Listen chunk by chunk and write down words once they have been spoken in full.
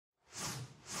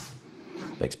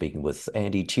Back speaking with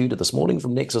Andy Tudor this morning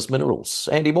from Nexus Minerals.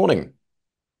 Andy, morning.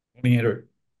 Morning, Andrew.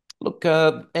 Look,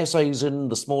 assays in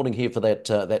this morning here for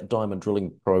that diamond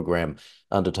drilling program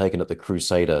undertaken at the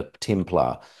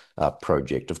Crusader-Templar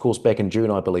project. Of course, back in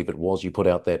June, I believe it was, you put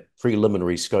out that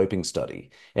preliminary scoping study,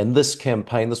 and this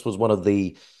campaign, this was one of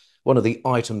the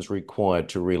items required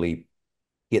to really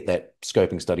get that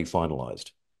scoping study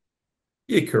finalised.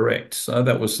 Yeah, correct. So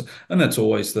that was, and that's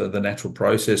always the natural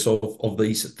process of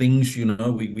these things.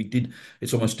 We did.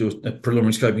 It's almost do a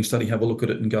preliminary scoping study, have a look at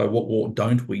it, and go, what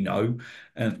don't we know?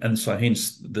 And so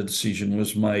hence the decision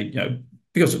was made.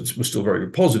 Because it was still very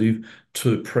positive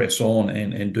to press on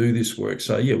and do this work.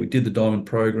 So yeah, we did the diamond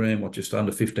program, what just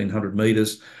under 1,500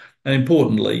 meters, and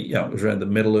importantly, it was around the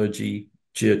metallurgy,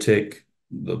 geotech,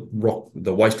 the rock,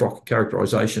 the waste rock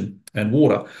characterisation, and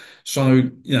water. So,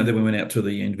 then we went out to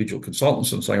the individual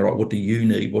consultants and saying, all right, what do you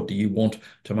need? What do you want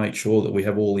to make sure that we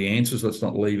have all the answers? Let's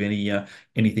not leave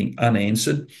anything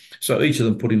unanswered. So each of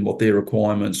them put in what their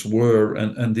requirements were,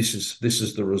 and this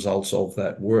is the results of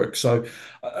that work. So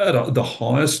at the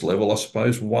highest level, I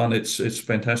suppose, one, it's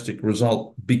fantastic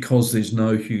result because there's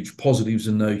no huge positives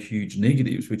and no huge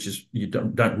negatives, which is you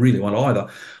don't really want either.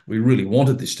 We really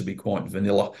wanted this to be quite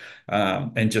vanilla,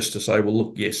 and just to say, well,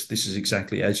 look, yes, this is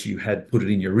exactly as you had put it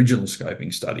in your original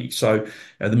scoping study. So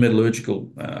the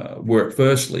metallurgical work,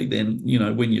 firstly, then,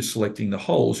 when you're selecting the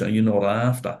holes, you're not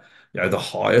after, the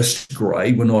highest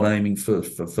grade. We're not aiming for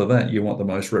that. You want the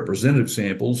most representative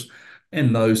samples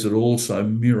and those that also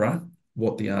mirror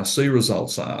what the RC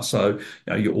results are. So,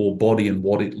 your ore body and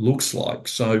what it looks like.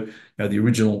 So, the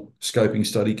original scoping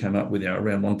study came up with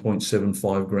around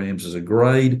 1.75 grams as a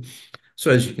grade. So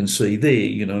as you can see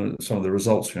there, some of the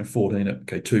results, 14 at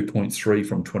 2.3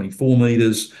 from 24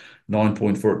 meters,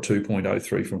 9.4 at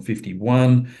 2.03 from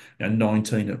 51, and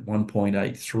 19 at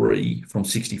 1.83 from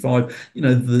 65.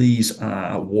 These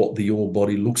are what the ore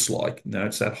body looks like.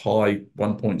 It's that high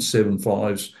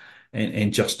 1.75s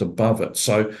and just above it.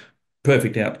 So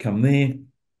perfect outcome there.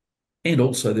 And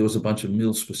also, there was a bunch of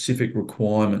mill-specific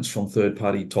requirements from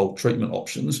third-party toll treatment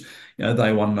options.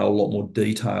 They want to know a lot more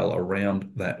detail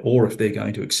around that, or if they're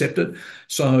going to accept it.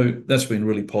 So that's been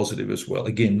really positive as well.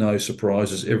 Again, no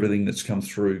surprises. Everything that's come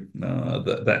through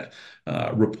that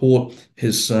report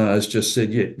has just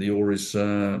said, yeah, the ore is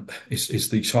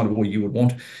the kind of ore you would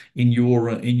want in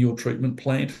your treatment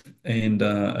plant, and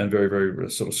very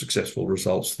very sort of successful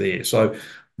results there. So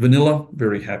vanilla,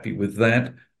 very happy with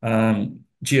that.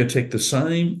 Geotech the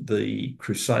same. The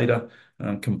Crusader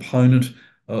component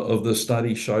of the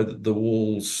study showed that the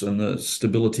walls and the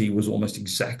stability was almost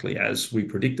exactly as we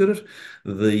predicted it.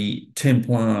 The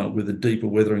Templar with a deeper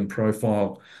weathering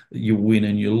profile, you win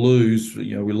and you lose.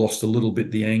 We lost a little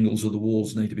bit. The angles of the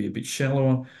walls need to be a bit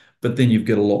shallower, but then you've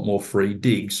got a lot more free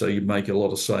dig, so you make a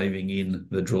lot of saving in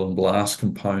the drill and blast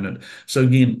component. So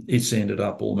again, it's ended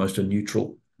up almost a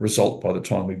neutral result by the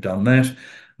time we've done that.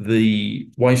 The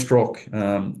waste rock,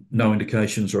 no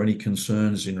indications or any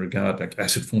concerns in regard to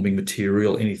acid forming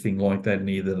material, anything like that,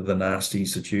 any of the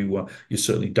nasties that you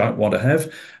certainly don't want to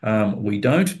have. We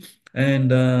don't. And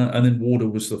then water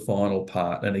was the final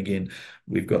part. And again,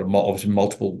 we've got obviously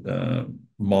multiple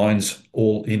mines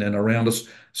all in and around us.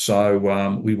 So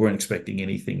we weren't expecting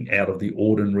anything out of the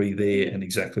ordinary there, and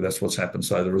exactly that's what's happened.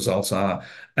 So the results are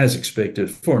as expected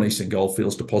for an Eastern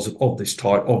Goldfields deposit of this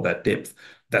type, of that depth.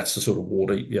 That's the sort of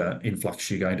water influx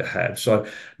you're going to have. So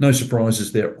no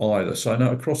surprises there either. So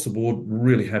no, across the board,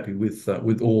 really happy with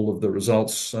all of the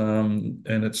results, and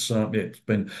it's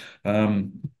been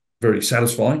very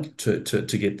satisfying to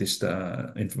get this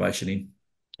information in.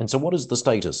 And so, what is the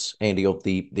status, Andy, of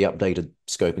the updated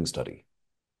scoping study?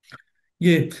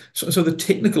 Yeah. So the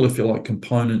technical, if you like,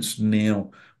 components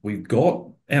now we've got.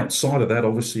 Outside of that,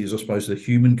 obviously, is I suppose the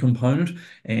human component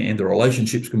and the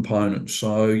relationships component.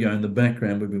 So, in the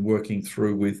background, we've been working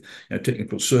through with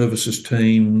technical services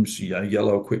teams,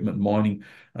 yellow equipment mining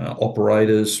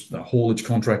operators, haulage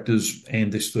contractors, and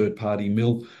this third-party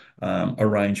mill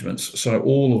arrangements. So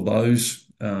all of those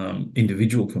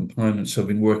individual components have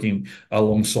been working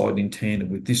alongside in tandem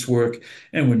with this work,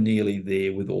 and we're nearly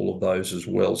there with all of those as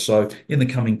well. So in the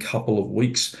coming couple of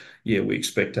weeks, yeah, we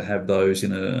expect to have those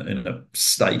in a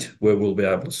state where we'll be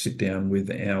able to sit down with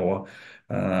our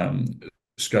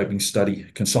scoping study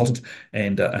consultant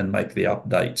and make the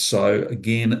update. So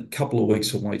again, a couple of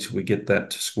weeks away till we get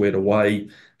that squared away.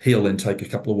 He'll then take a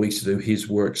couple of weeks to do his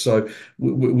work. So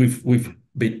we've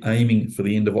been aiming for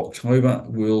the end of October.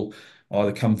 We'll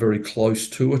either come very close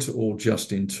to it or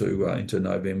just into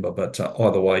November. But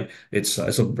either way, it's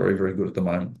looking very very good at the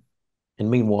moment.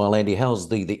 And meanwhile, Andy, how's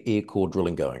the air core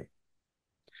drilling going?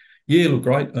 Yeah, look,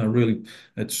 great. Really,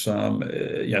 it's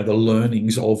the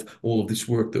learnings of all of this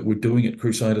work that we're doing at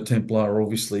Crusader-Templar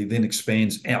obviously then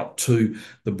expands out to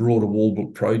the broader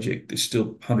Wallbrook project. There's still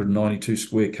 192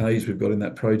 square Ks we've got in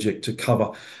that project to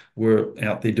cover. We're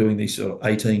out there doing these sort of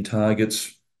 18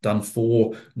 targets, done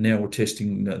four. Now we're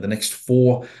testing the next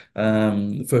four.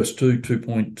 The first two,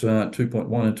 2.1 and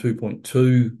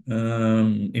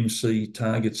 2.2 MC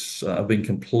targets have been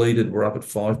completed. We're up at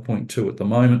 5.2 at the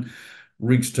moment.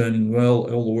 Rig's turning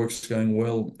well, all the work's going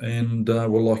well, and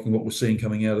we're liking what we're seeing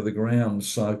coming out of the ground.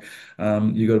 So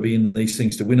you've got to be in these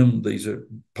things to win them. These are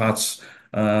prospects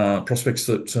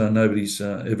that nobody's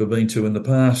ever been to in the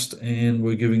past, and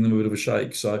we're giving them a bit of a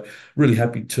shake. So really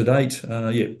happy to date.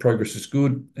 Yeah, progress is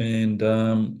good, and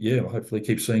yeah, hopefully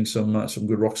keep seeing some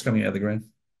good rocks coming out of the ground.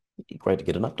 Great to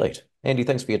get an update. Andy,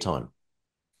 thanks for your time.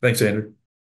 Thanks, Andrew.